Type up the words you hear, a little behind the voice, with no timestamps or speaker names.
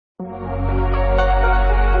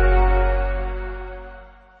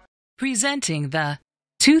Presenting the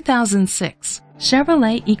 2006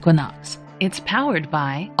 Chevrolet Equinox. It's powered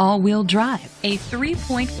by all-wheel drive, a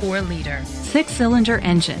 3.4-liter 6-cylinder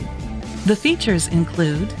engine. The features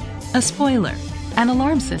include a spoiler, an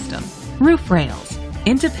alarm system, roof rails,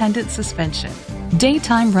 independent suspension,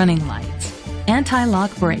 daytime running lights,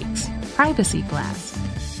 anti-lock brakes, privacy glass.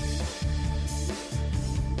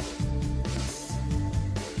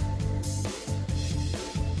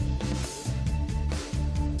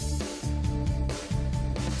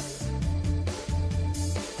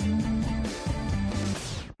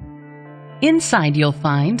 Inside you'll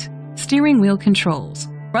find steering wheel controls,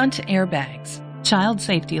 front airbags, child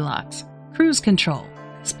safety locks, cruise control,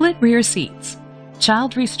 split rear seats,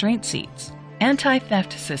 child restraint seats,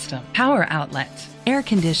 anti-theft system, power outlets, air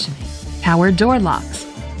conditioning, power door locks.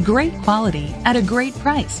 Great quality at a great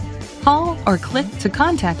price. Call or click to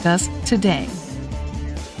contact us today.